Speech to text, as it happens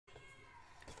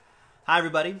Hi,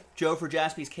 everybody. Joe for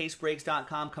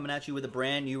JaspysCaseBreaks.com coming at you with a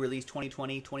brand new release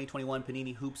 2020-2021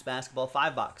 Panini Hoops Basketball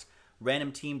 5-box.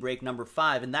 Random team break number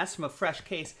 5, and that's from a fresh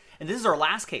case. And this is our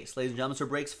last case, ladies and gentlemen. So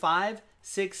breaks 5,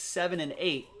 6, 7, and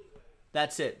 8.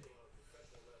 That's it.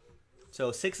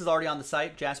 So 6 is already on the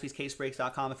site,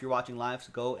 JaspysCaseBreaks.com. If you're watching live,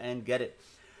 so go and get it.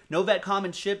 No vet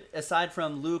common ship aside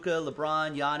from Luka,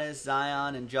 LeBron, Giannis,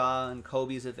 Zion, and Ja, and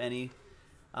Kobe's, if any.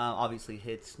 Obviously,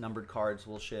 hits, numbered cards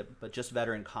will ship, but just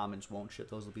veteran commons won't ship.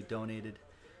 Those will be donated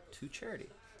to charity.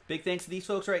 Big thanks to these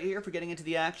folks right here for getting into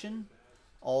the action.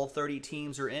 All 30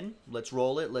 teams are in. Let's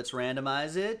roll it. Let's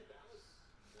randomize it.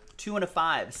 2 and a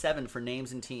 5, 7 for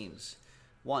names and teams.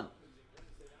 1,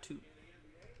 2.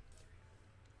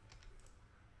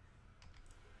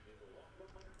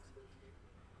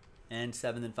 And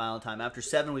 7th and final time. After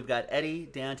 7, we've got Eddie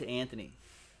down to Anthony.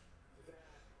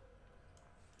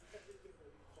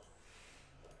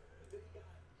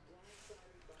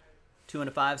 2 and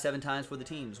a 5, 7 times for the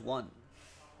teams. 1,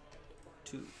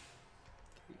 2, 3.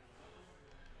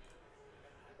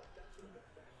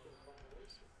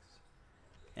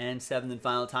 And 7th and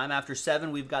final time. After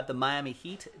 7, we've got the Miami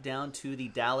Heat down to the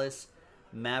Dallas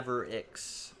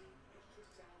Mavericks.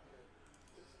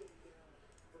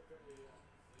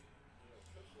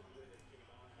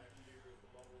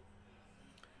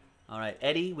 All right,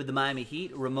 Eddie with the Miami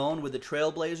Heat, Ramon with the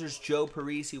Trailblazers, Joe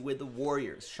Parisi with the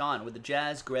Warriors, Sean with the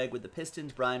Jazz, Greg with the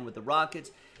Pistons, Brian with the Rockets,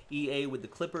 EA with the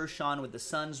Clippers, Sean with the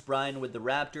Suns, Brian with the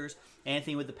Raptors,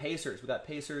 Anthony with the Pacers. We got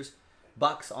Pacers,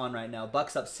 Bucks on right now.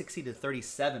 Bucks up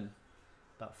 60-37.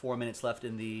 About 4 minutes left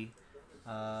in the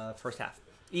first half.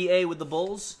 EA with the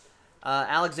Bulls,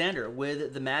 Alexander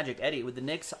with the Magic, Eddie with the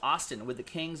Knicks, Austin with the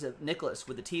Kings, Nicholas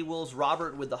with the T-Wolves,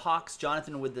 Robert with the Hawks,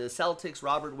 Jonathan with the Celtics,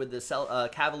 Robert with the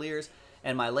Cavaliers,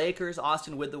 and my Lakers,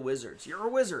 Austin with the Wizards. You're a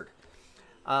wizard.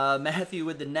 Matthew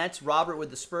with the Nets, Robert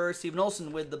with the Spurs, Stephen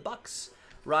Olson with the Bucks,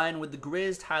 Ryan with the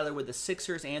Grizz, Tyler with the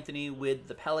Sixers, Anthony with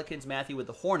the Pelicans, Matthew with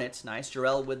the Hornets, nice,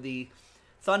 Jarrell with the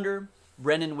Thunder,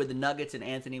 Brennan with the Nuggets, and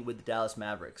Anthony with the Dallas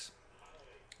Mavericks.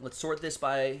 Let's sort this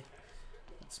by...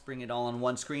 Let's bring it all on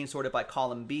one screen, sort it by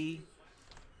column B.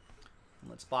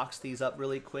 Let's box these up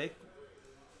really quick.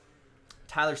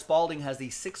 Tyler Spalding has the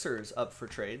Sixers up for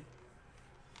trade.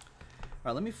 All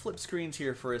right, let me flip screens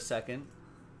here for a second.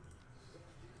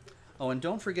 Oh, and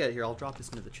don't forget here, I'll drop this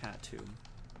into the chat too.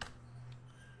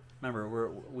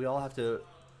 Remember, we all have to,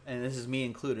 and this is me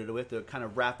included, we have to kind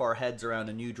of wrap our heads around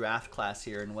a new draft class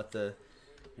here and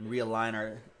realign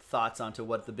our thoughts onto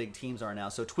what the big teams are now.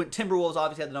 So Timberwolves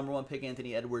obviously had the number 1 pick,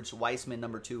 Anthony Edwards, Weissman,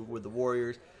 number 2 with the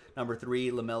Warriors, number 3,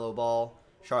 LaMelo Ball,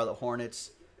 Charlotte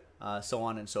Hornets, so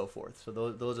on and so forth. So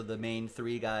those are the main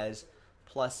 3 guys,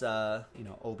 plus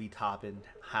Obi Toppin,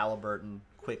 Halliburton,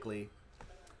 Quickly,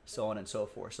 so on and so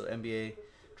forth. So NBA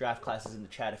draft classes in the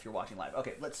chat if you're watching live.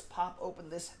 Okay, let's pop open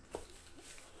this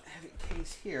heavy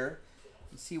case here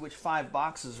and see which 5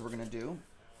 boxes we're gonna do.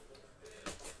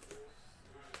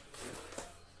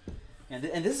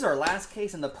 And this is our last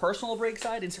case in the personal break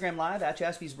side, Instagram Live, at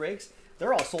Jaspys Breaks.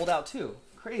 They're all sold out too.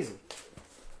 Crazy.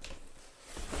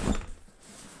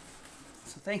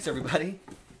 So thanks, everybody.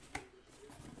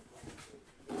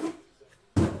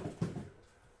 All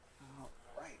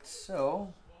right,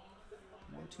 so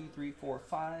 1, 2, 3, 4,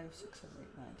 5, 6, 7,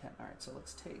 8, 9, 10. All right, so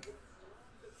let's take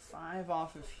 5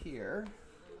 off of here.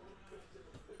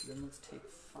 Then let's take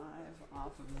 5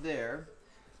 off of there.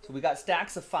 So we got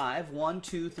stacks of 5. 1,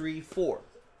 2, 3, 4.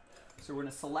 So we're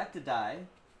going to select a die.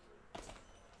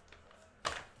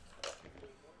 I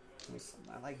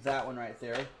like that one right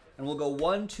there. And we'll go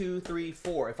 1, 2, 3,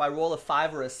 4. If I roll a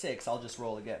 5 or a 6, I'll just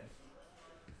roll again.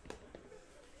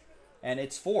 And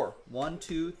it's 4. 1,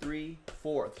 2, 3,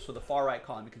 4. So the far right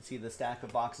column, you can see the stack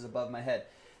of boxes above my head.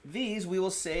 These we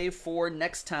will save for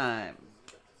next time.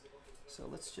 So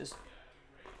let's just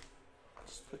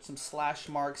put some slash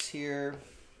marks here.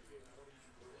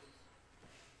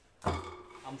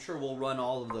 I'm sure we'll run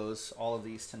all of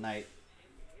these tonight.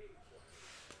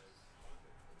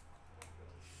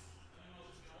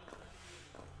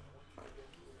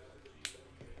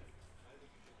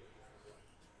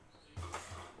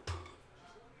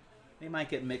 They might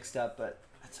get mixed up, but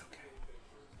that's okay.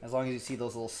 As long as you see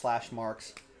those little slash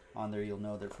marks on there, you'll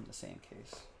know they're from the same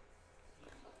case.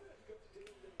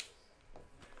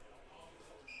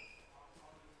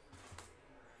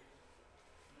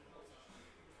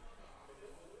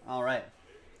 All right,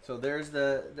 so there's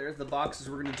the boxes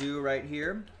we're gonna do right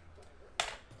here.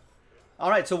 All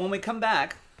right, so when we come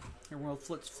back, and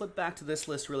let's flip back to this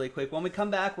list really quick. When we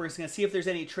come back, we're just gonna see if there's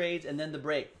any trades and then the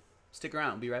break. Stick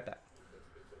around, we'll be right back.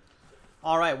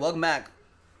 All right, welcome back.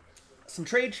 some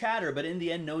trade chatter, but in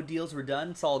the end, no deals were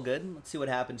done. It's all good. Let's see what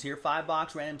happens here.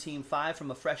 5-box random team 5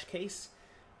 from a fresh case.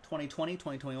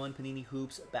 2020-2021 Panini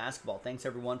Hoops Basketball. Thanks,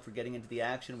 everyone, for getting into the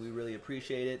action. We really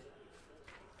appreciate it.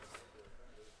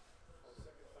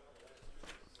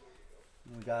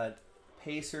 We got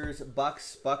Pacers,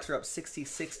 Bucks. Bucks are up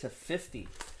 66-50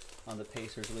 on the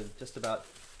Pacers with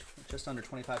just under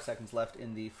 25 seconds left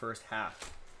in the first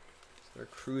half. So they're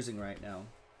cruising right now.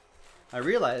 I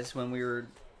realized when we were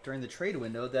during the trade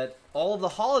window that all of the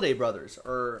Holiday brothers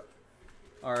are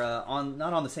not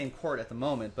on the same court at the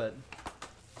moment, but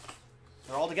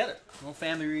they're all together. A little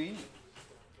family reunion.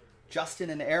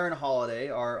 Justin and Aaron Holiday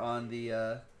are on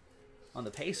the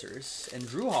Pacers, and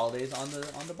Drew Holiday's on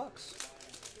the Bucks.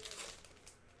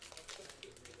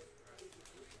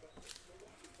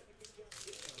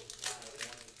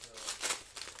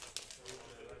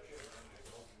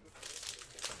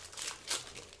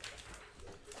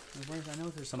 I know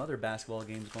there's some other basketball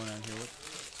games going on here.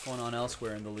 What's going on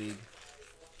elsewhere in the league?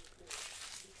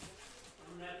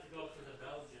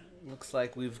 Looks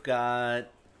like we've got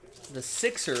the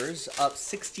Sixers up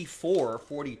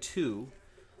 64-42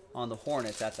 on the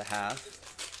Hornets at the half.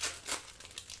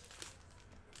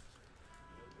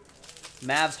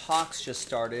 Mavs-Hawks just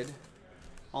started,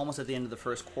 almost at the end of the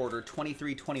first quarter.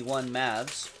 23-21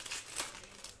 Mavs.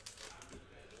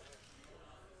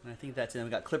 And I think that's it. We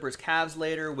got Clippers-Cavs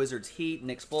later, Wizards-Heat,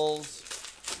 Knicks-Bulls,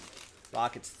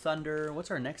 Rockets-Thunder. What's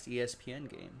our next ESPN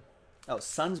game? Oh,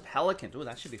 Suns-Pelicans. Oh,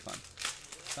 that should be fun.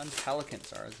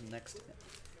 Suns-Pelicans are the next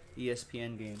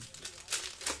ESPN game,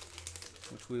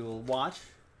 which we will watch,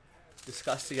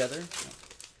 discuss together.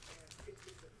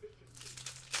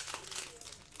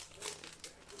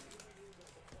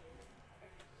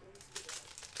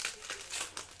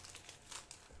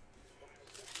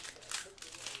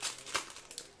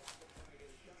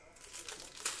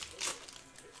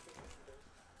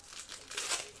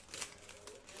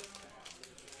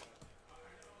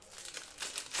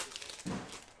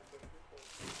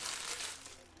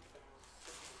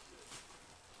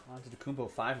 Antetokounmpo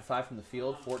 5 for 5 from the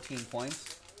field, 14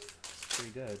 points.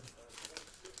 Pretty good.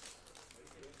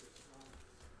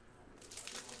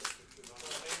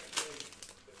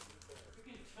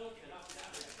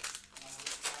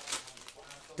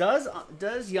 Does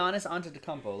Giannis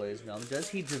Antetokounmpo, ladies and gentlemen, does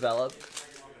he develop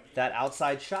that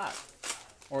outside shot,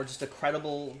 or just a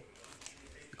credible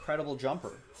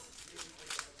jumper?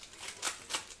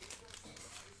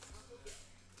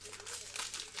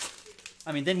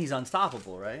 I mean, then he's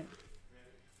unstoppable, right?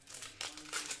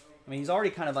 I mean, he's already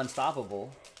kind of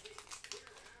unstoppable.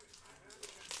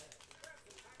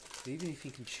 But even if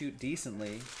he can shoot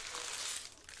decently,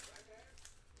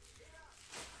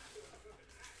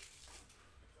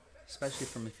 especially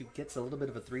from if he gets a little bit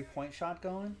of a three-point shot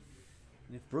going,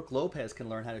 and if Brook Lopez can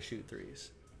learn how to shoot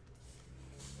threes.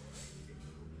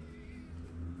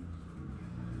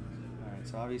 All right,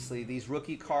 so obviously these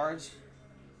rookie cards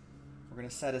we're going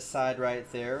to set aside right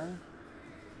there.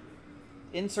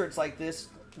 Inserts like this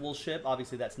will ship.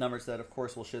 Obviously, that's numbers that, of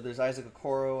course, will ship. There's Isaac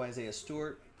Okoro, Isaiah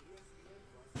Stewart.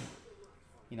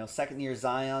 You know, second-year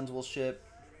Zions will ship.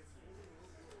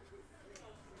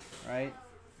 Right?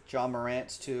 John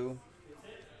Morant's, too.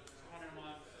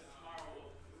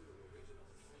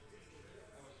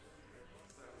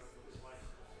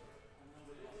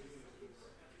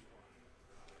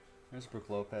 There's Brook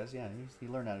Lopez. Yeah, he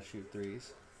learned how to shoot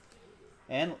threes.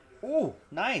 And, ooh,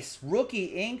 nice. Rookie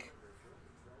ink.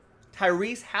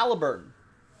 Tyrese Halliburton.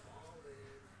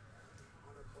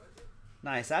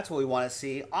 Nice. That's what we want to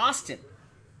see. Austin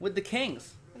with the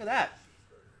Kings. Look at that.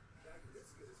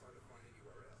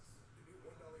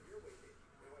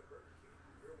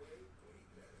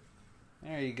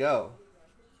 There you go.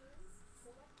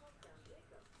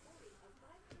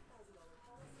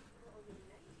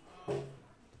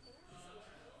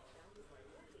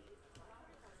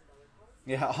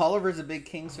 Yeah, Oliver's a big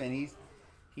Kings fan.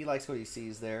 He likes what he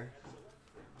sees there.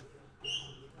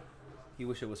 He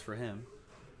wish it was for him.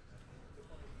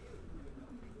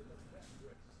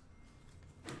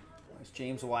 There's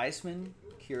James Wiseman,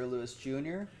 Kira Lewis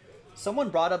Jr.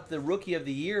 Someone brought up the Rookie of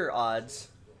the Year odds.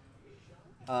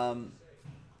 And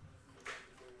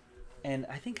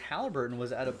I think Halliburton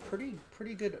was at a pretty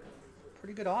good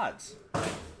odds.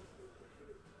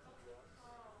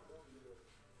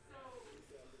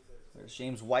 There's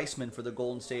James Wiseman for the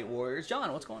Golden State Warriors.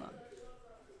 John, what's going on?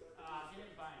 He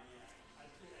didn't buy him yet. I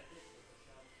did the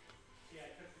shelf. Yeah,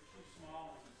 I took the too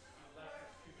small and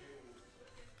left the too big ones.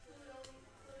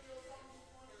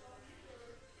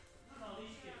 No,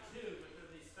 these get two, but they're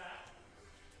these fat ones.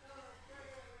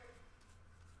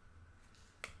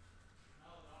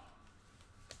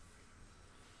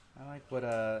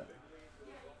 like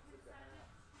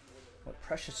what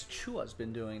Precious Achua's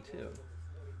been doing too.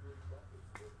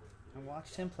 I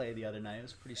watched him play the other night. It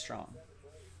was pretty strong.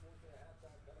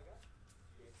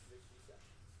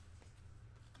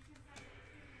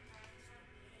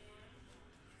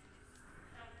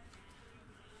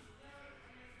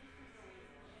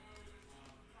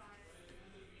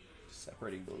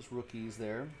 Separating those rookies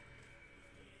there.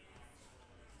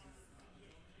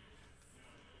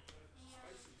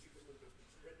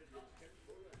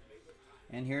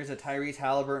 And here's a Tyrese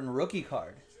Halliburton rookie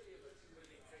card.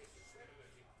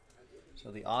 So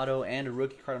the auto and a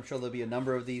rookie card. I'm sure there'll be a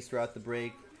number of these throughout the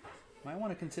break. Might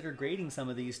want to consider grading some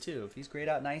of these too. If he's grayed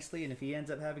out nicely and if he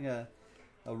ends up having a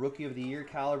rookie of the year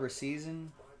caliber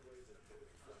season.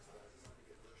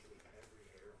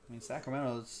 I mean,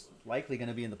 Sacramento's likely going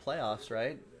to be in the playoffs,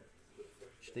 right?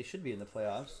 They should be in the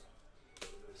playoffs.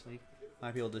 So he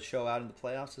might be able to show out in the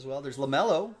playoffs as well. There's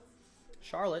LaMelo,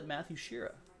 Charlotte, Matthew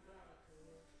Shearer.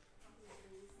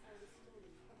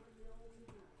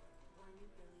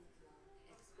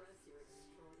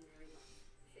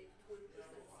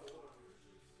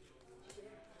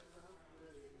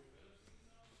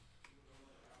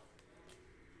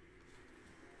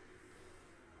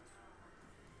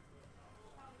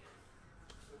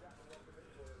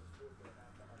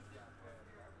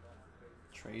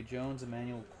 Trey Jones,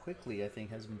 Emmanuel Quickly, I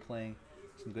think, has been playing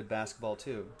some good basketball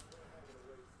too.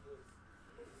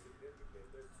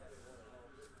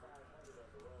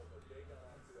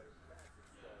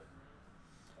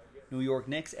 New York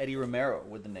Knicks, Eddie Romero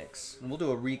with the Knicks. And we'll do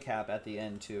a recap at the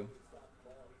end too.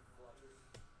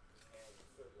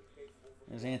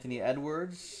 There's Anthony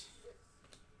Edwards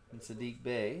and Sadiq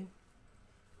Bey.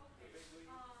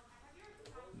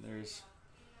 There's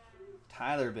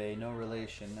Tyler Bey, no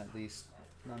relation, at least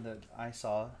none that I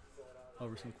saw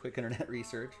over some quick internet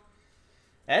research.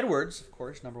 Edwards, of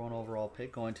course, #1 overall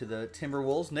pick, going to the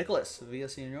Timberwolves. Nicholas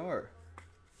Villasenor.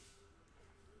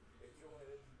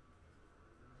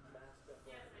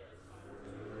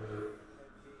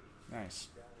 Nice.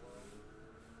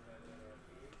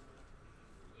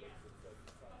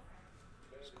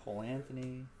 There's Cole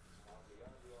Anthony.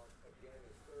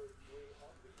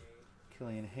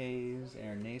 Killian Hayes,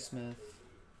 Aaron Naismith.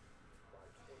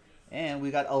 And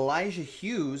we got Elijah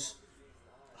Hughes,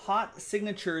 Hot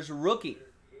Signatures rookie.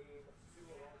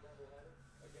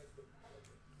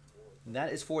 And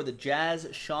that is for the Jazz.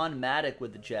 Sean Maddock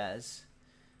with the Jazz.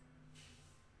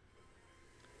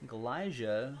 I think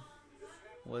Elijah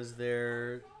was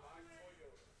there.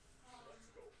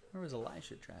 Where was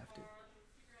Elijah drafted?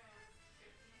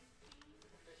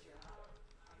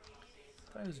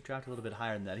 I thought he was drafted a little bit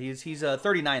higher than that. He's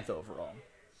 39th overall.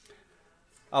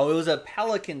 Oh, it was a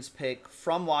Pelicans pick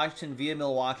from Washington via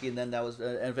Milwaukee, and then that was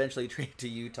eventually traded to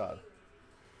Utah.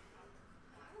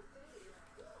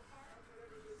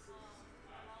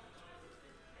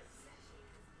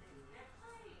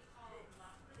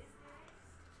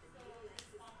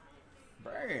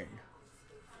 Burn.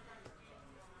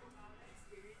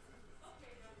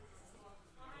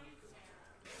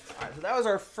 All right, so that was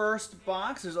our first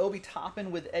box. There's Obi Toppin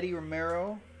with Eddie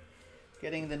Romero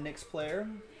getting the Knicks player.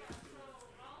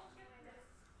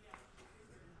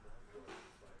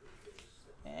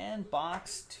 And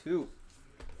box 2.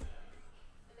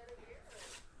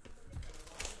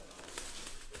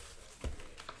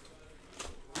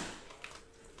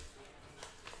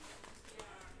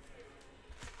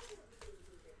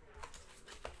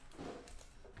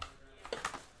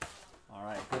 All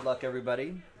right, good luck,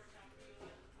 everybody.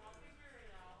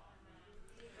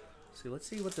 So let's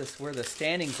see where the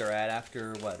standings are at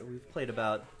after what we've played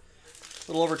about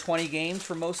a little over 20 games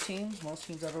for most teams. Most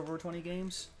teams have over 20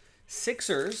 games.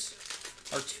 Sixers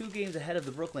are 2 games ahead of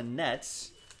the Brooklyn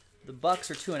Nets. The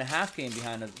Bucks are 2.5 games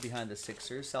behind the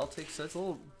Sixers. Celtics, so it's a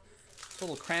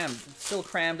little crammed. It's still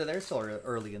crammed. They're still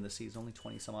early in the season, only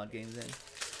 20 some odd games in.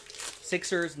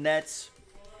 Sixers, Nets,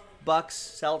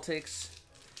 Bucks, Celtics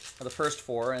are the first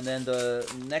 4, and then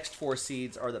the next 4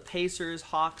 seeds are the Pacers,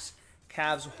 Hawks,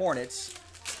 Cavs, Hornets,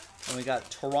 and we got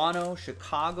Toronto,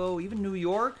 Chicago, even New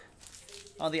York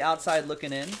on the outside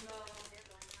looking in.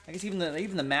 I guess even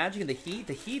the Magic and the Heat.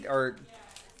 The Heat are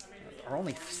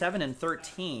only 7 and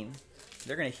 13.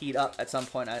 They're going to heat up at some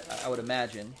point, I would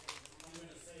imagine.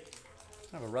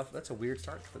 Kind of a rough. That's a weird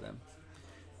start for them.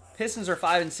 Pistons are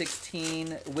 5 and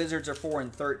 16. Wizards are 4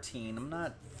 and 13. I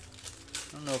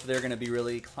don't know if they're going to be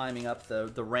really climbing up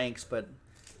the ranks, but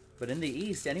in the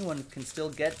East, anyone can still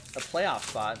get a playoff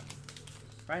spot.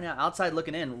 Right now, outside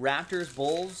looking in, Raptors,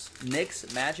 Bulls,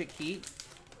 Knicks, Magic, Heat.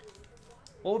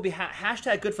 What would be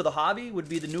hashtag good for the hobby would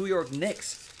be the New York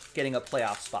Knicks getting a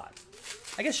playoff spot.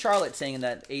 I I guess Charlotte saying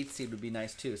that 8th seed would be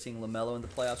nice too. Seeing LaMelo in the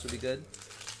playoffs would be good.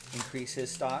 Increase his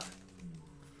stock.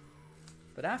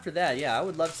 But after that, yeah, I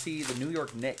would love to see the New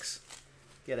York Knicks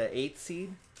get an 8th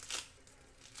seed.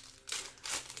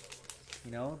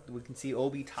 You know, we can see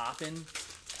Obi Toppin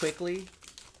quickly.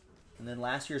 And then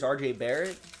last year's RJ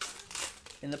Barrett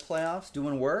in the playoffs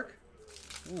doing work.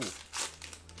 Ooh.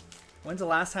 When's the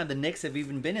last time the Knicks have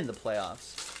even been in the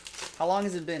playoffs? How long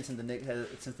has it been since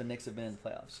the Knicks have been in the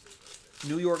playoffs?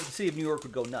 New York, the city of New York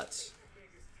would go nuts.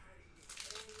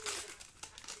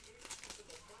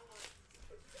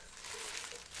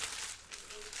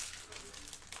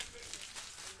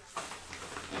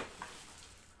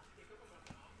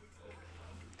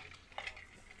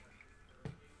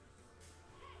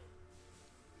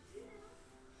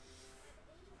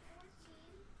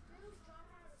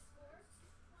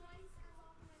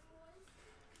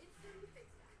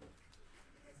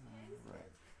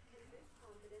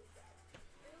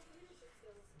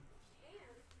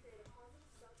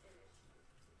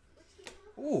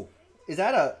 Ooh, is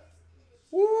that a...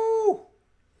 Woo!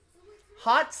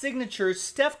 Hot signature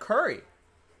Steph Curry.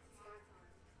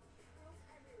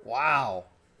 Wow.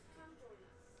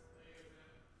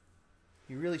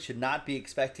 You really should not be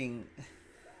expecting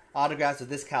autographs of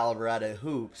this caliber out of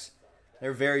hoops.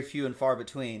 They're very few and far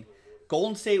between.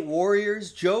 Golden State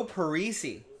Warriors, Joe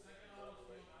Parisi.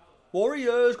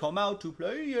 Warriors come out to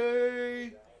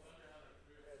play.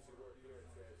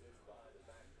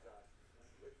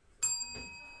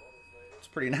 It's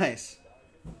pretty nice.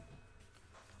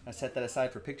 I set that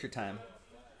aside for picture time.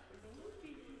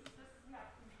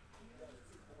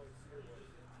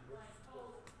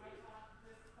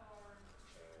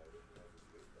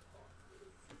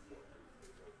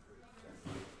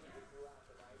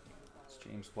 It's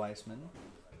James Weissman.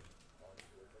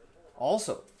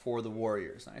 Also for the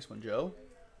Warriors. Nice one, Joe.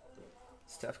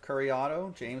 Steph Curry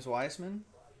auto, James Weissman.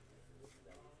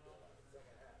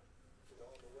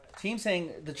 Team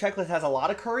saying the checklist has a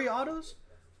lot of Curry autos?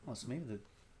 Oh, so maybe the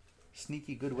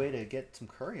sneaky good way to get some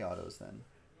Curry autos then.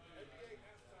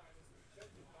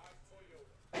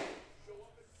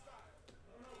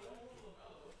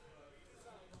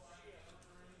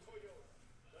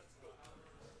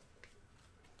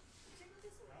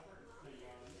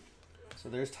 So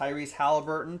there's Tyrese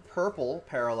Halliburton, purple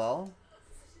parallel.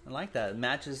 I like that. It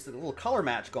matches the little color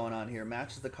match going on here.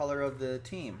 Matches the color of the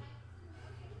team.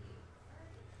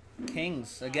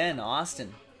 Kings again,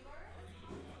 Austin.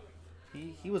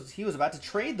 He was about to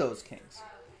trade those Kings.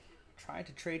 Tried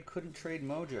to trade, couldn't trade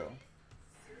Mojo.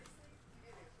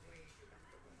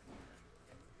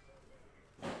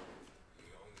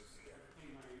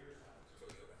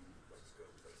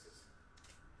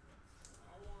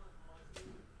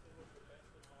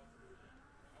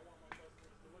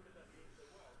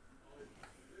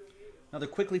 Another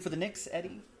quickly for the Knicks,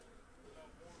 Eddie.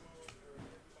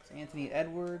 It's Anthony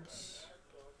Edwards.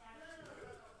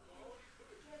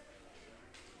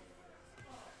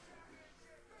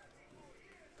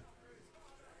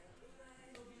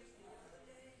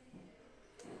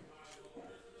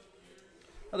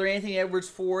 Another Anthony Edwards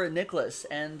for Nicholas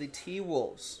and the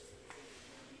T-Wolves.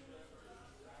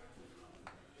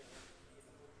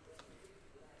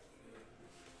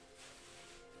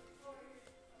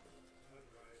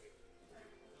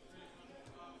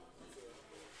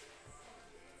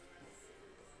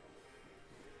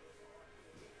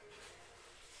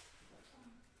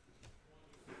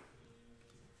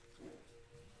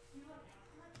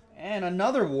 And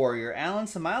another Warrior, Alan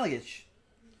Samalic.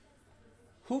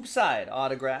 Hoopside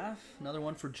autograph. Another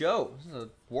one for Joe. This is a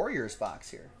Warriors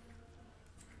box here.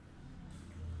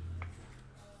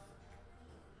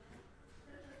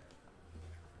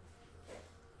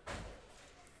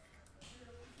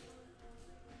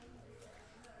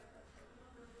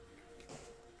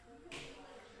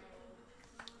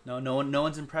 No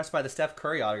one's impressed by the Steph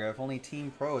Curry autograph. Only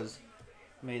Team Pros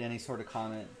made any sort of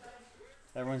comment.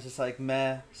 Everyone's just like,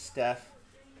 meh, Steph,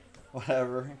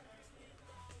 whatever.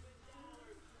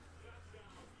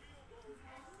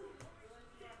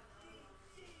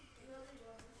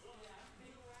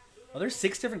 Oh, there's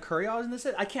 6 different Curry autos in this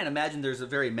set? I can't imagine there's a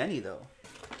very many, though.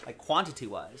 Like,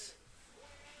 quantity-wise.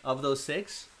 Of those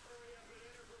 6?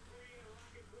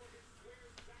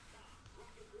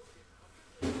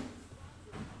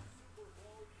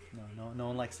 No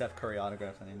one likes Steph Curry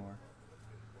autographs anymore.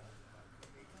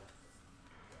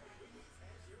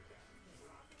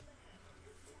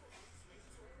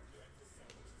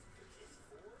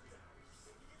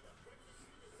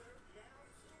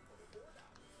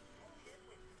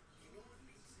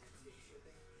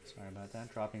 Sorry about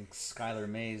that. Dropping Skylar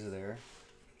Mays there.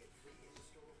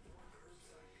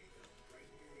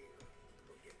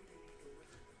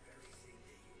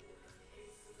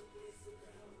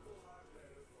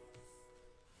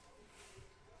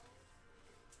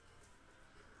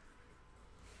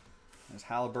 There's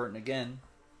Halliburton again.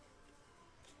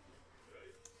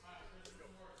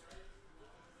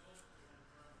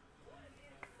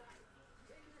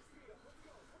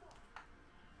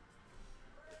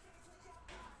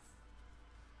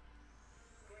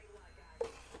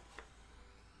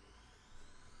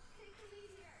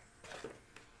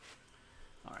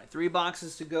 All right, 3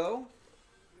 boxes to go.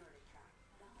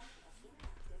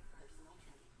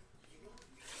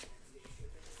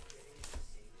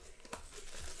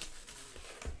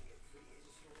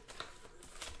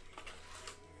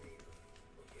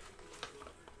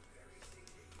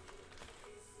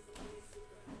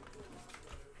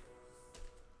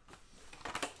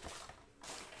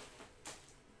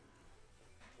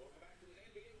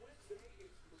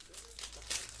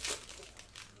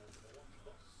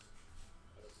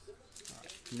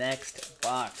 Next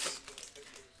box.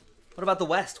 What about the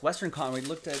West? Western Conference. We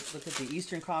looked at the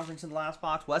Eastern Conference in the last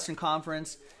box. Western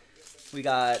Conference. We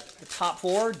got the top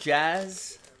 4: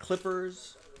 Jazz,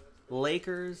 Clippers,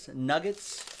 Lakers,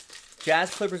 Nuggets. Jazz,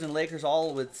 Clippers, and Lakers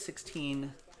all with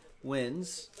 16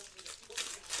 wins.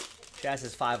 Jazz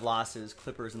has 5 losses.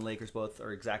 Clippers and Lakers both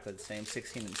are exactly the same,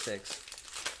 16 and 6.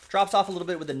 Drops off a little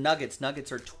bit with the Nuggets.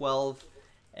 Nuggets are 12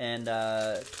 and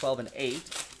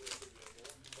 8.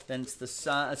 Then it's the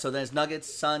Sun. So then it's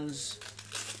Nuggets, Suns,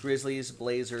 Grizzlies,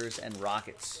 Blazers, and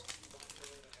Rockets.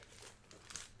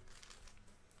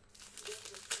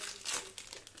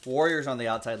 Warriors on the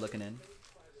outside looking in.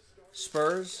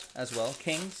 Spurs as well.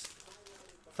 Kings,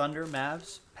 Thunder,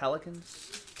 Mavs,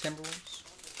 Pelicans, Timberwolves.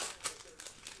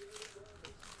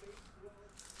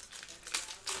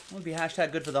 Would be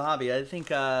hashtag good for the hobby. I think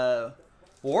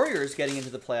Warriors getting into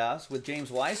the playoffs with James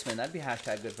Wiseman. That'd be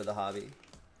hashtag good for the hobby.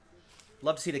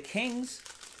 Love to see the Kings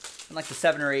in like the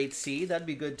 7 or 8 seed. That'd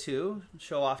be good too.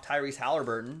 Show off Tyrese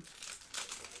Halliburton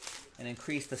and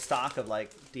increase the stock of like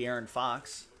De'Aaron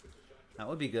Fox. That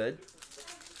would be good.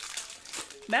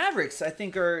 Mavericks, I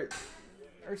think, are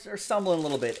stumbling a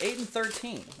little bit. 8 and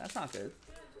 13. That's not good.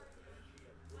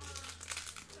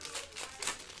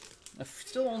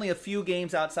 Still only a few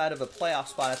games outside of a playoff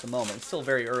spot at the moment. It's still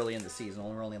very early in the season.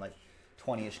 We're only like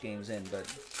 20-ish games in, but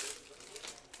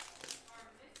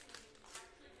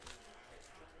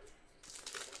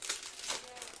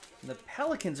the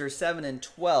Pelicans are 7 and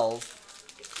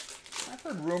 12. I've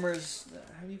heard rumors.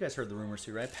 Have you guys heard the rumors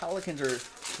too, right? Pelicans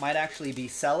might actually be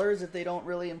sellers if they don't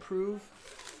really improve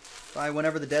by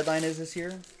whenever the deadline is this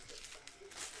year.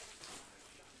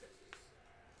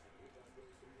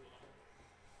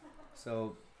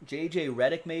 So J.J.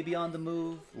 Redick may be on the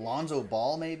move. Lonzo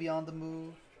Ball may be on the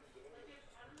move.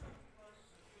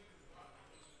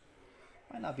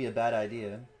 Might not be a bad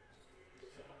idea.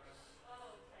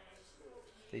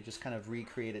 They just kind of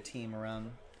recreate a team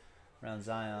around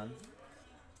Zion.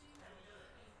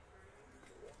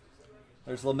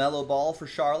 There's LaMelo Ball for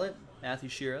Charlotte. Matthew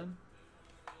Shearer.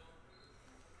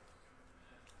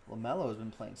 LaMelo has been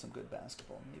playing some good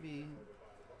basketball. Maybe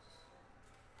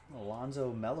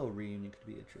Alonzo Melo reunion could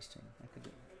be interesting. That could be.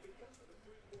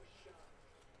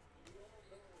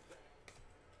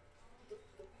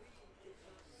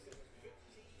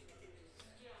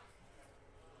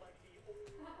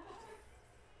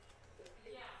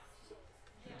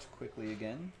 Just quickly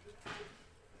again.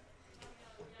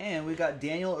 And we got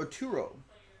Daniel Oturu.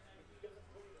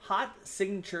 Hot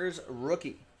Signatures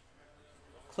rookie.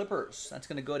 Clippers. That's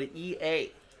going to go to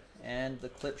EA and the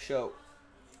Clip Show.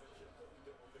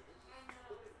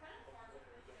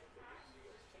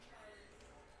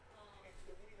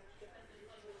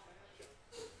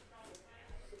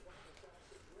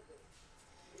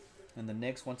 And the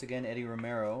Knicks, once again, Eddie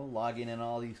Romero logging in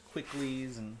all these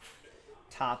quicklies and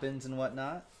top-ins and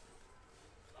whatnot.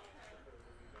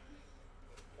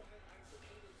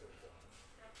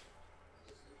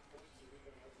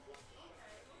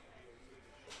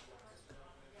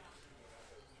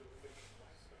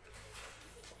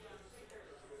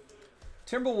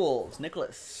 Timberwolves,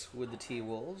 Nicholas with the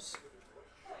T-Wolves.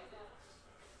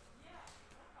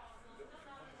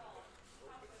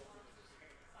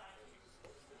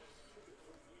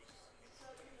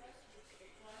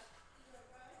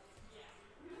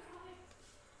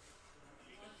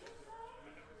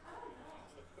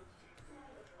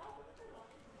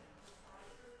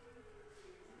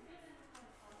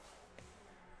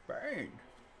 Burn.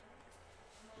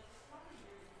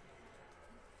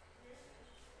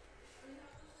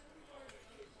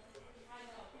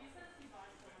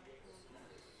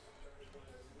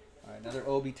 All right, another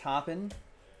Obi Toppin.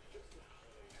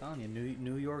 Telling you,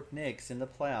 New York Knicks in the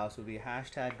playoffs would be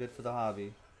hashtag good for the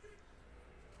hobby.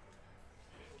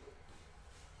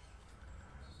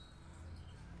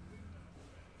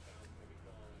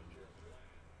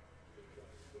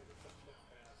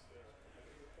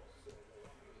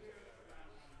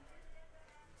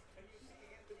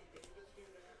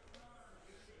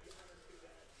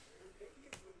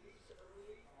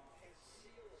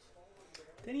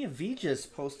 Danny Avdija's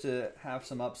supposed to have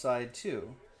some upside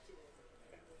too.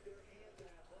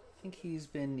 I think he's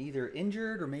been either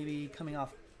injured or maybe coming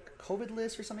off COVID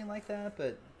list or something like that,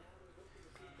 but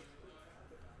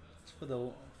it's for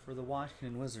the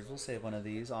Washington Wizards. We'll save one of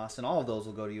these. Austin, all of those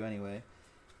will go to you anyway.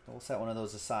 But we'll set one of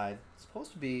those aside. It's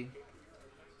supposed to be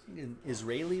an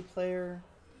Israeli player.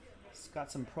 He's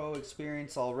got some pro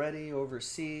experience already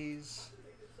overseas.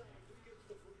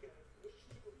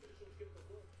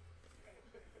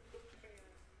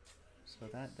 So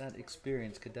that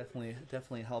experience could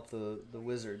definitely help the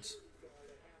Wizards.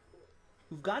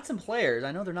 We've got some players.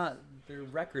 I know their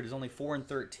record is only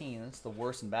 4-13. That's the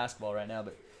worst in basketball right now,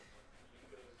 but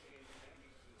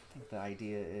I think the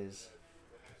idea is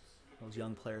those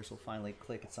young players will finally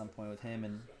click at some point with him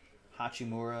and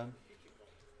Hachimura.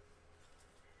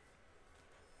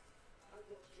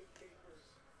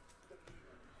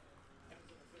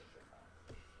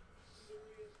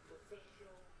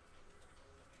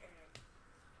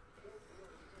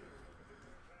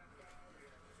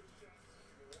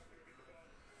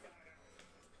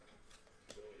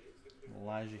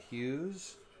 Elijah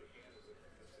Hughes,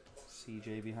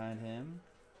 CJ behind him.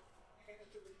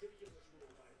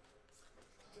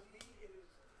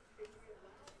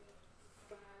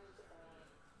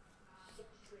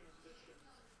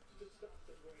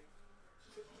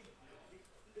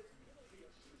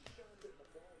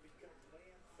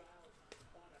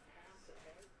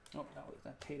 Oh,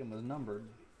 that Tatum was numbered.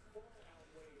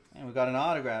 And we got an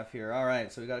autograph here. All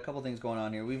right, so we got a couple things going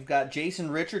on here. We've got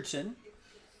Jason Richardson.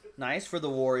 Nice for the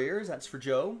Warriors. That's for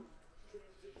Joe.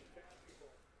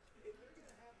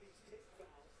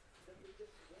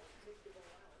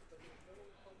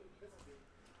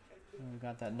 And we've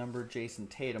got that number, Jason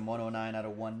Tatum, 109 out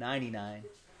of 199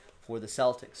 for the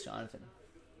Celtics, Jonathan.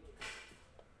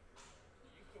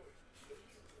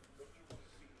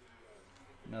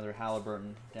 Another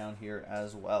Halliburton down here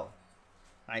as well.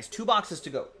 Nice. 2 boxes to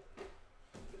go.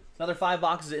 Another 5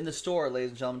 boxes in the store, ladies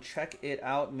and gentlemen. Check it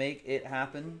out. Make it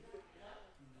happen.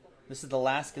 This is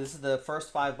the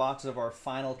first 5 boxes of our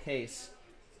final case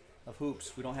of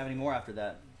hoops. We don't have any more after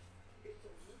that.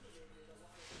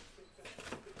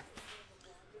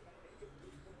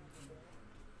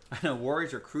 I know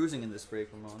Warriors are cruising in this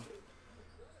break, Ramon.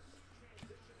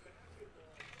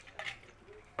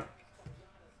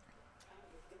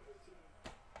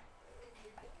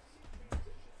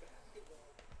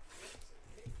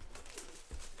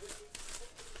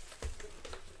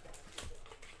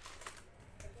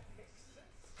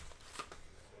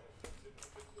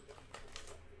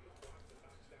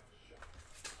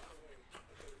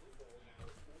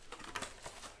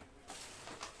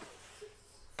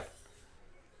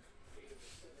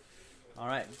 All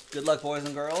right, good luck, boys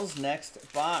and girls.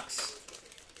 Next box.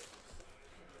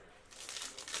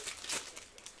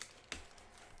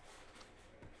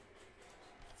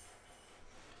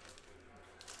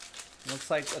 Looks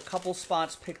like a couple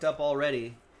spots picked up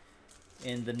already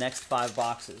in the next 5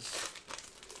 boxes.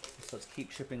 So let's keep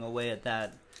chipping away at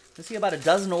that. Let's see about a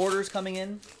dozen orders coming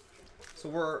in. So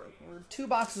we're 2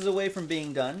 boxes away from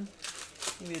being done.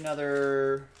 Maybe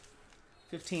another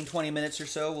 15-20 minutes or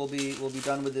so we'll be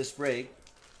done with this break.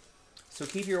 So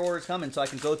keep your orders coming so I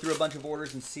can go through a bunch of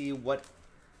orders and see what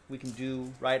we can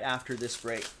do right after this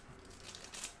break.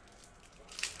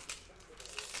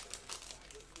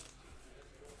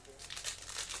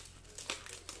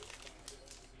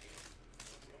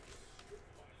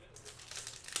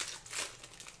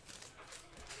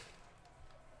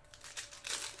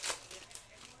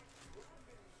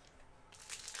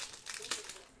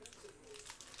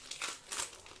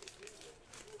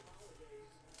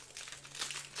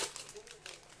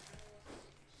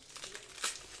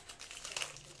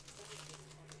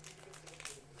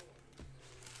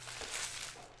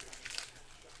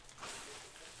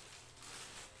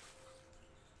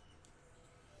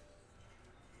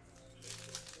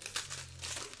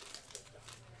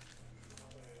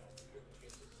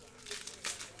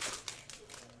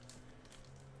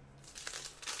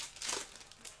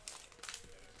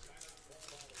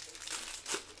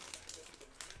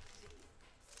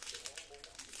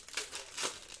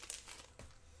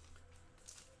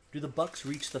 Do the Bucks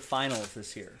reach the finals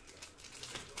this year?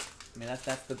 I mean,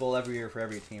 that's the goal every year for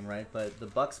every team, right? But the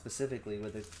Bucks specifically,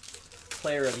 with a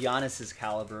player of Giannis's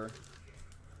caliber,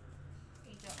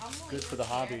 good for the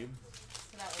hobby.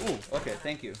 Ooh, okay,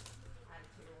 thank you.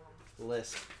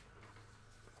 List.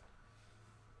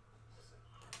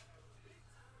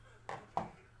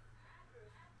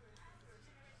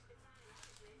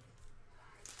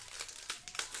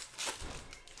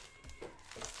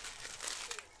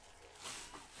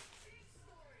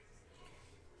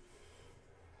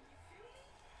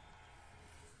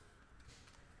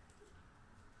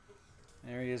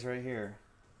 There he is right here.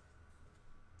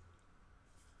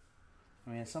 I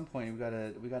mean, at some point we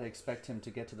gotta expect him to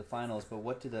get to the finals. But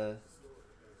what do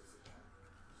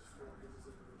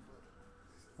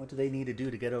they need to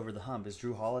do to get over the hump? Is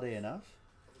Drew Holiday enough?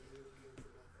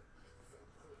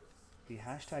 Be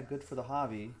hashtag good for the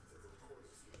hobby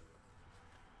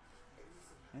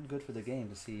and good for the game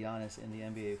to see Giannis in the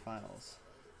NBA Finals.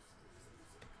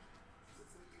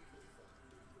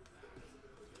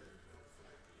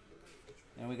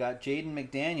 And we got Jaden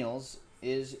McDaniels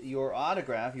is your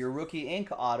autograph, your rookie ink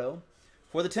auto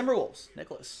for the Timberwolves.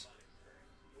 Nicholas.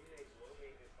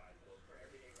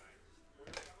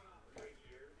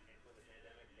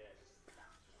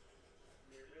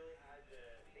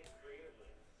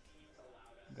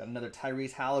 Got another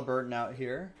Tyrese Halliburton out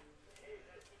here.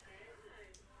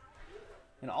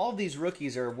 And all of these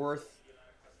rookies are worth,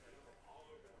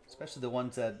 especially the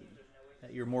ones that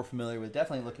you're more familiar with,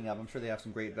 definitely looking up. I'm sure they have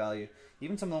some great value.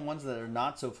 Even some of the ones that are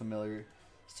not so familiar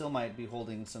still might be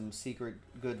holding some secret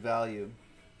good value.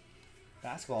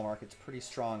 Basketball market's pretty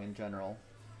strong in general.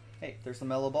 Hey, there's the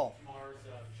Melo Ball.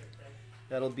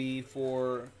 That'll be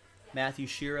for Matthew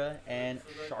Shira and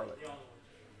Charlotte. Yeah.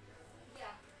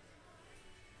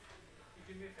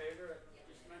 You do me a favor,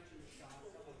 just mention Sean.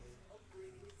 Tell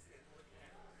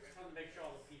him to make sure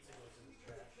all the pizza goes in the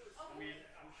trash. I mean,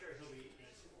 I'm sure he'll be eating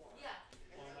it. Yeah.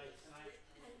 All night tonight.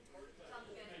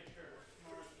 Sounds good. Make sure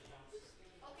tomorrow's the dumpster.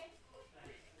 Okay.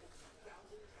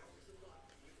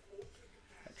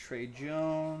 Trey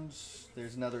Jones.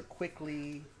 There's another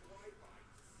Quickly.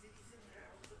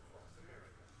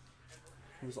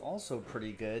 Who's also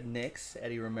pretty good. Knicks,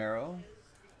 Eddie Romero.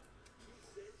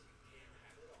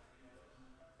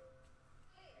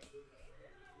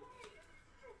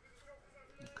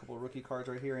 A couple of rookie cards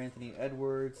right here. Anthony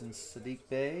Edwards and Sadiq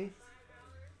Bey.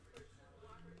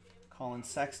 Colin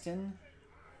Sexton,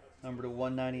 number to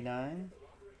 199.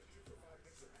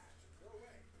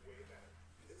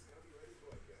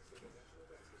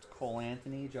 Cole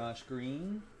Anthony, Josh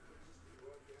Green.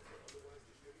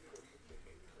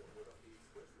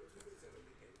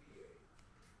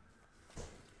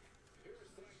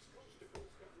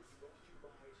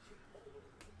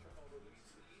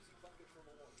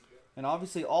 And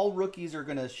obviously all rookies are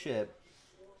going to ship.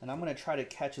 And I'm going to try to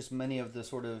catch as many of the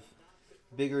sort of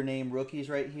bigger name rookies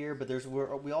right here, but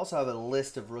we also have a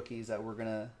list of rookies that we're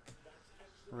gonna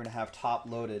have top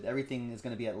loaded. Everything is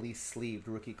going to be at least sleeved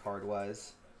rookie card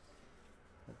wise.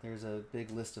 But there's a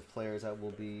big list of players that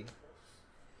will be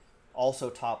also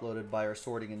top loaded by our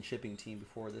sorting and shipping team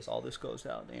before all this goes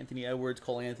out. Anthony Edwards,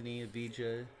 Cole Anthony,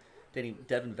 Avija,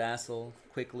 Devin Vassell,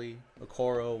 Quickly,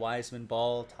 Okoro, Wiseman,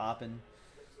 Ball, Toppin,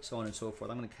 so on and so forth.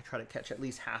 I'm going to try to catch at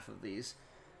least half of these.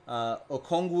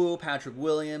 Okongwu, Patrick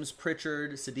Williams,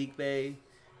 Pritchard, Sadiq Bey,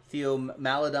 Theo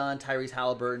Maladon, Tyrese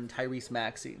Halliburton, Tyrese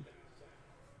Maxey.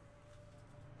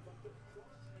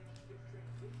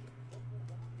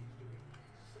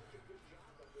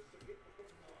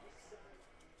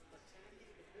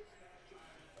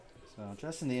 So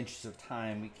just in the interest of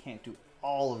time, we can't do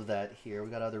all of that here. We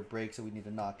got other breaks that we need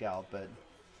to knock out, but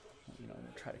we'll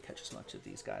try to catch as much of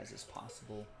these guys as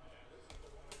possible.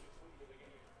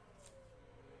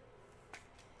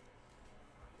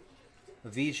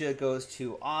 Avija goes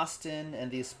to Austin, and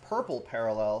this purple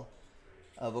parallel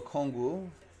of Okongwu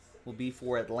will be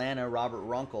for Atlanta, Robert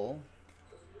Runkle.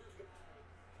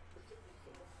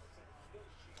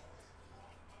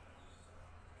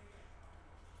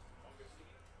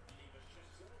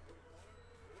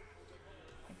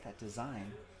 I like that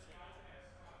design.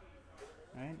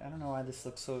 Right? I don't know why this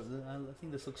looks so... I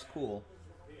think this looks cool.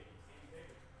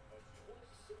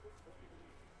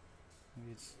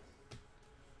 Maybe it's...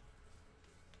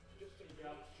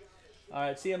 All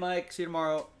right, see you, Mike. See you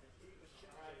tomorrow.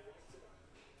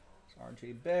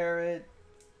 R.J. Barrett.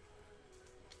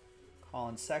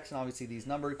 Colin Sexton. Obviously, these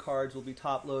numbered cards will be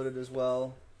top-loaded as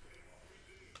well.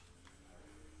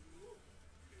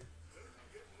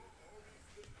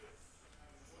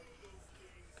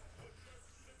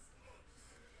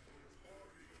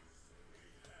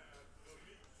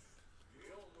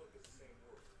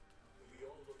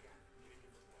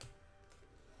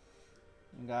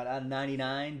 We got out of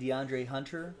 99, DeAndre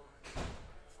Hunter.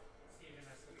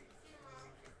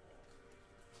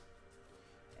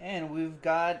 And we've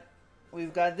got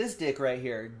this Dick right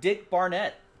here, Dick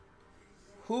Barnett.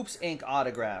 Hoops Inc.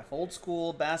 autograph. Old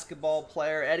school basketball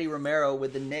player, Eddie Romero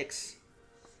with the Knicks.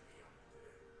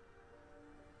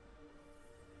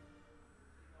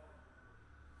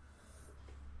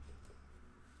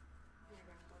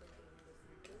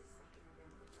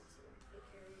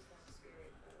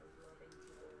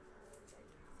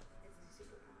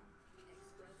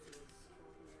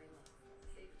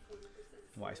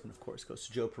 Weissman, of course, goes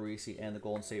to Joe Parisi and the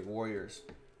Golden State Warriors.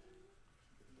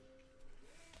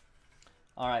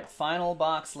 All right, final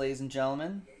box, ladies and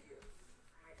gentlemen.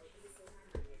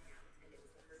 Let's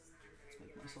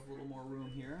make myself a little more room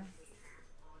here.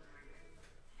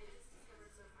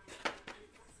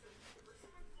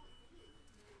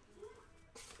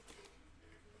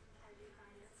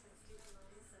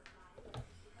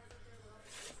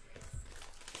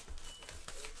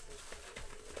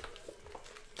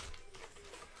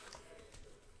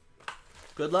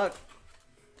 Good luck.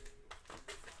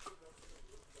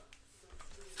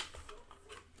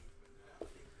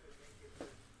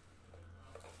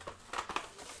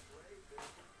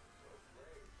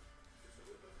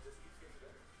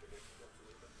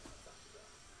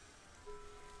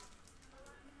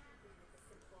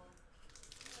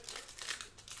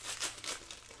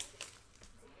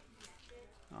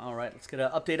 All right, let's get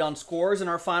an update on scores in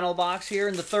our final box here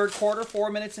in the third quarter. 4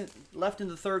 minutes left in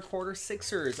the third quarter.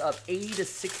 Sixers up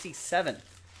 80-67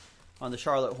 on the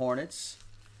Charlotte Hornets.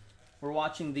 We're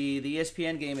watching the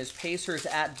ESPN game is Pacers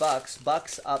at Bucks.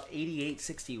 Bucks up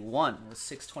 88-61 with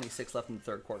 6:26 left in the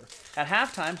third quarter. At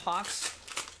halftime, Hawks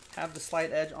have the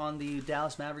slight edge on the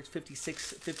Dallas Mavericks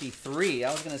 56-53.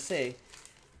 I was going to say,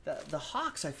 the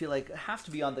Hawks, I feel like, have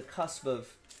to be on the cusp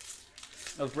of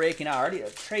breaking out. Already,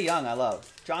 Trae Young, I love.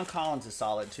 John Collins is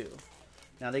solid too.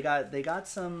 Now they got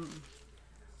some,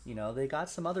 you know, they got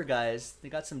some other guys. They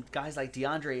got some guys like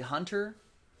DeAndre Hunter,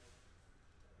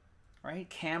 right?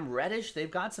 Cam Reddish. They've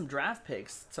got some draft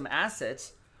picks, some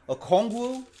assets.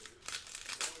 Okongwu.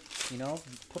 You know,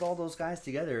 put all those guys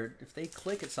together. If they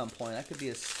click at some point, that could be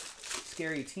a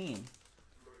scary team.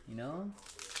 You know,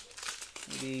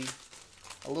 maybe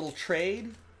a little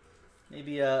trade,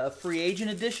 maybe a free agent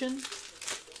addition.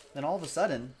 Then all of a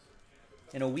sudden,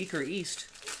 in a weaker East,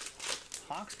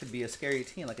 Hawks could be a scary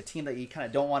team, like a team that you kind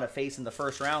of don't want to face in the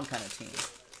first round kind of team.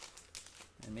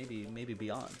 And maybe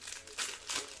beyond.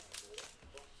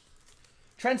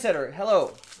 Trendsetter,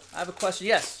 hello. I have a question.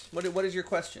 Yes, what is your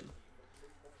question?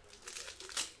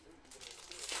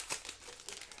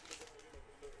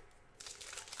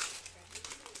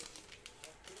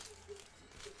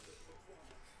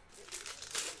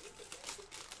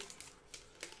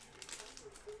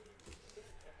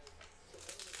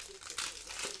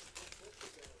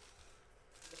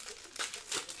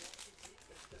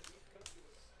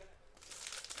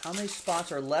 How many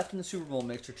spots are left in the Super Bowl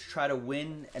mixer to try to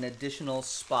win an additional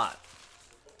spot?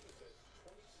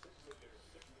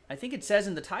 I think it says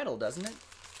in the title, doesn't it?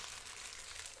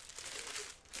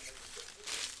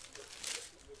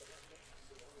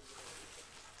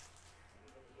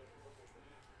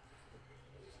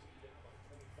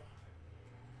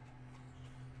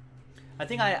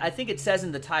 I think it says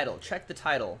in the title. Check the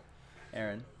title,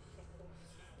 Aaron.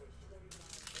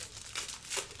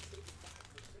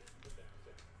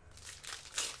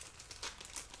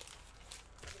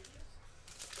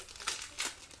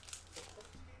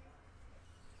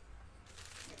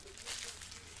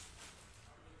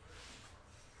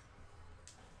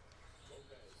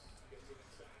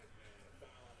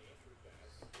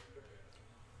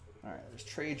 All right, there's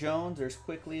Trey Jones. There's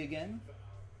Quickly again.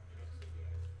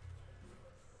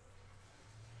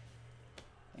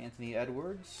 Anthony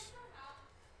Edwards.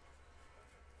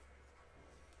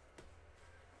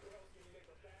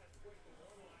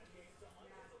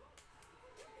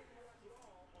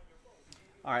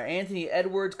 All right, Anthony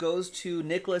Edwards goes to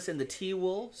Nicholas and the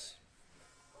T-Wolves.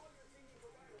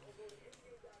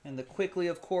 And the Quickly,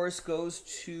 of course, goes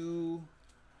to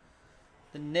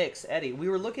the Knicks. Eddie, we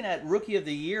were looking at Rookie of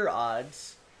the Year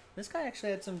odds. This guy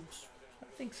actually had some, I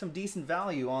think, some decent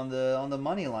value on the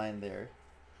money line there.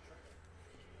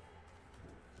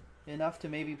 Enough to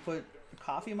maybe put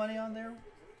coffee money on there?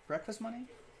 Breakfast money?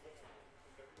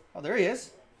 Oh, there he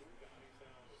is.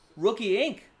 Rookie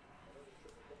Inc.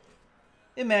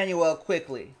 Emmanuel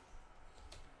Quickly.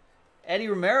 Eddie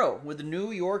Romero with the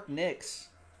New York Knicks.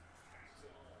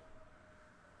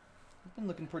 He's been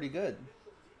looking pretty good.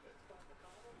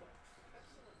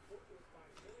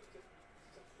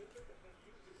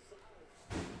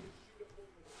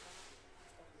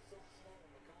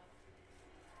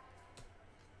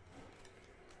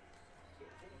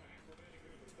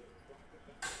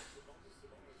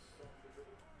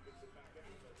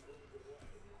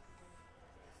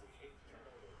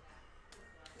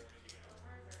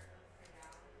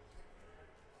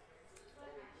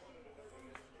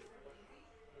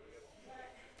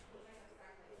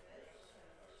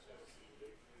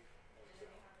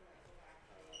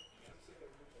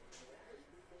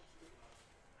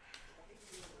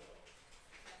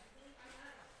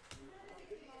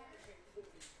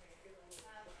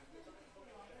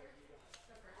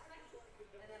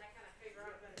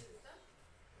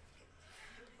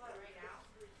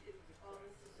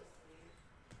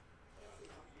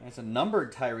 That's a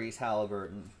numbered Tyrese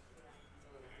Halliburton.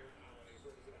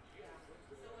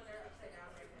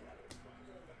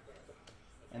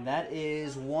 And that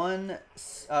is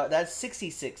that's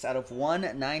 66 out of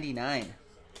 199.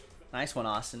 Nice one,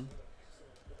 Austin.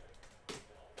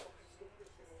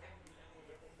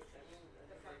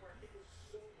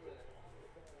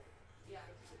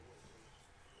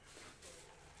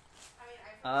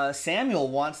 Samuel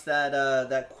wants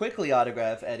that quickly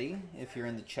autograph, Eddie, if you're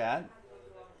in the chat.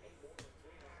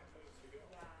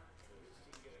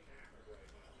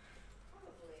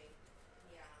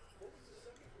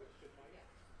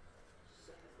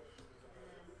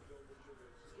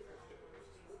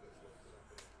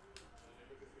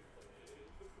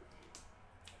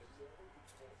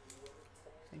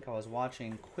 I think I was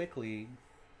watching quickly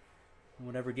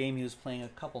whatever game he was playing a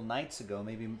couple nights ago,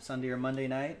 maybe Sunday or Monday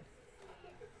night.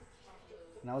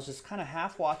 And I was just kind of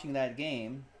half watching that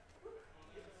game.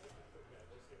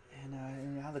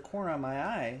 And out of the corner of my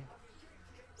eye,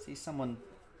 see someone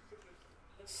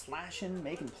slashing,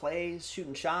 making plays,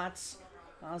 shooting shots.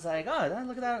 I was like, oh,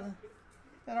 look at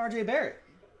that RJ Barrett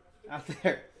out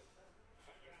there.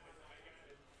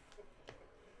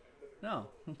 No,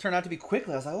 it turned out to be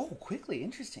quickly. I was like, oh, quickly,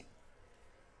 interesting.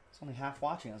 I was only half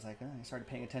watching. I was like, I started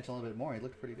paying attention a little bit more. He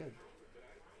looked pretty good.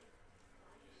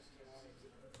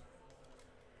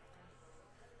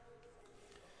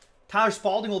 Tyler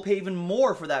Spalding will pay even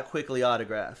more for that quickly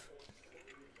autograph.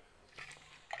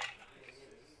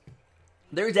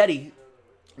 There's Eddie.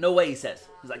 No way, he says.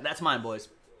 He's like, that's mine, boys.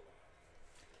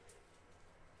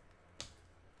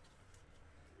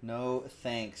 No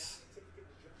thanks.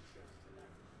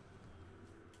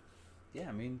 Yeah,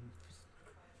 I mean,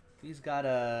 he's got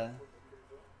a...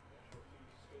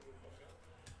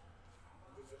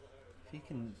 If he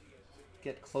can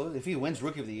get close... If he wins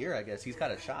Rookie of the Year, I guess, he's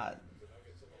got a shot.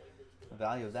 The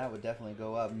value of that would definitely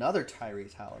go up. Another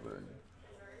Tyrese Halliburton.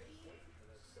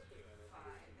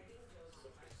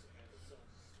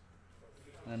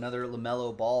 And another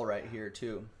LaMelo Ball right here,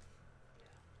 too.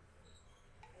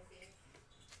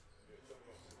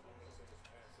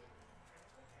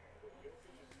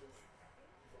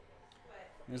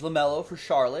 There's LaMelo for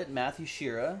Charlotte, Matthew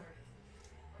Shearer.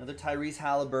 Another Tyrese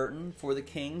Halliburton for the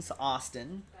Kings,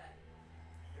 Austin.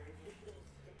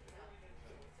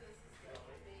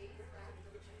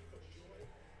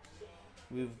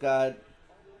 We've got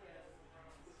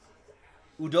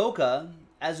Udoka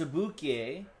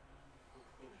Azubuike.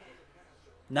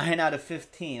 9 out of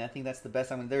 15. I think that's the best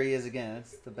I'm going to... There he is again.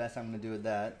 That's the best I'm going to do with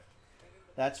that.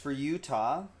 That's for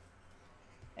Utah.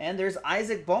 And there's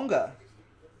Isaac Bonga.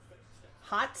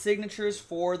 Hot signatures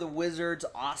for the Wizards,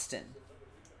 Austin.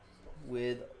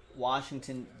 With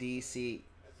Washington, D.C.,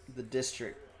 the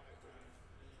district.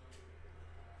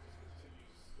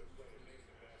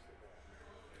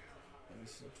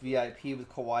 VIP with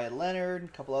Kawhi Leonard. A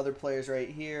couple other players right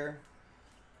here.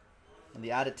 And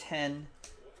the out of 10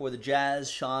 for the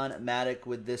Jazz, Sean Maddock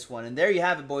with this one. And there you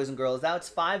have it, boys and girls. That's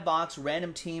 5-box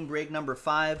random team break number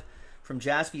 5 from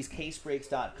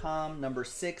jaspyscasebreaks.com. Number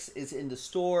 6 is in the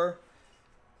store.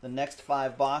 The next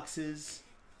 5 boxes,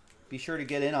 be sure to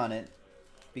get in on it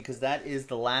because that is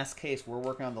the last case. We're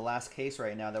working on the last case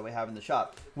right now that we have in the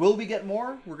shop. Will we get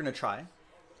more? We're going to try.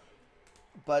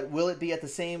 But will it be at the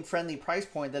same friendly price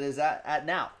point that is at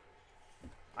now?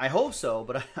 I hope so,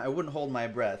 but I wouldn't hold my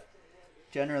breath.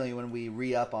 Generally, when we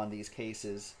re-up on these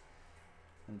cases,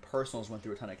 and Personals went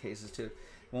through a ton of cases too,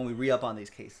 when we re-up on these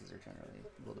cases, they're generally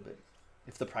a little bit,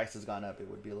 if the price has gone up, it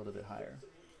would be a little bit higher.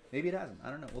 Maybe it hasn't. I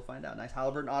don't know. We'll find out. Nice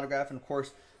Halliburton autograph, and of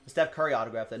course, the Steph Curry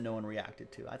autograph that no one reacted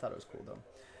to. I thought it was cool, though.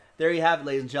 There you have it,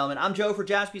 ladies and gentlemen. I'm Joe for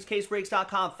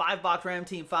jaspyscasebreaks.com. 5-box Ram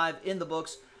Team 5 in the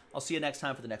books. I'll see you next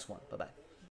time for the next one. Bye-bye.